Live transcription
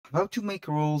How to make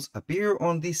roles appear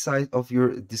on the side of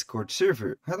your Discord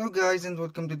server. Hello guys and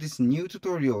welcome to this new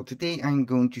tutorial. Today I'm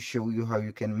going to show you how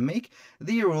you can make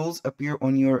the roles appear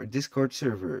on your Discord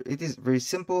server. It is very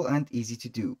simple and easy to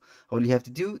do. All you have to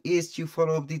do is to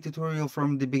follow up the tutorial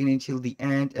from the beginning till the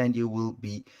end and you will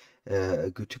be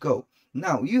good to go.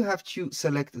 Now you have to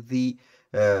select the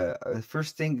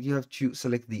first thing, you have to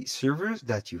select the servers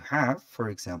that you have, for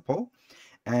example.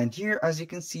 And here, as you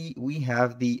can see, we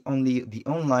have the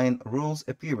online roles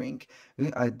appearing.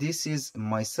 This is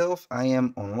myself. I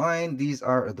am online. These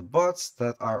are the bots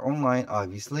that are online,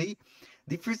 obviously.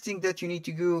 The first thing that you need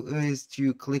to do is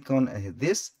to click on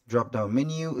this drop down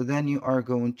menu. Then you are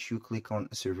going to click on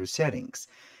server settings.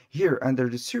 Here under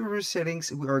the server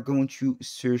settings, we are going to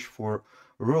search for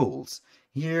roles.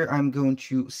 Here I'm going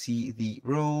to see the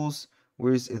roles.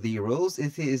 Where's the roles?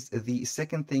 It is the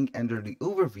second thing under the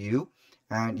overview.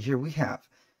 And here we have.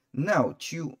 Now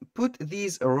to put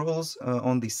these roles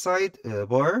on the side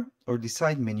bar or the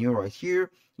side menu right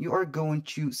here, you are going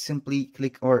to simply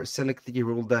click or select the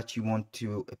role that you want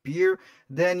to appear.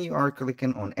 Then you are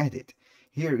clicking on edit.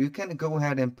 Here you can go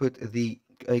ahead and put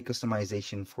a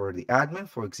customization for the admin,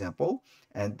 for example,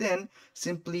 and then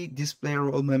simply display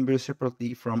role members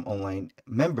separately from online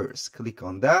members. Click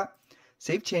on that,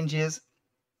 save changes.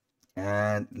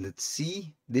 And let's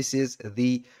see, this is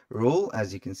the role.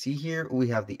 As you can see here, we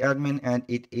have the admin and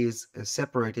it is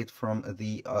separated from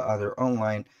the other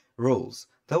online roles.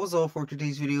 That was all for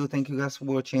today's video. Thank you guys for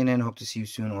watching and hope to see you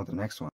soon on the next one.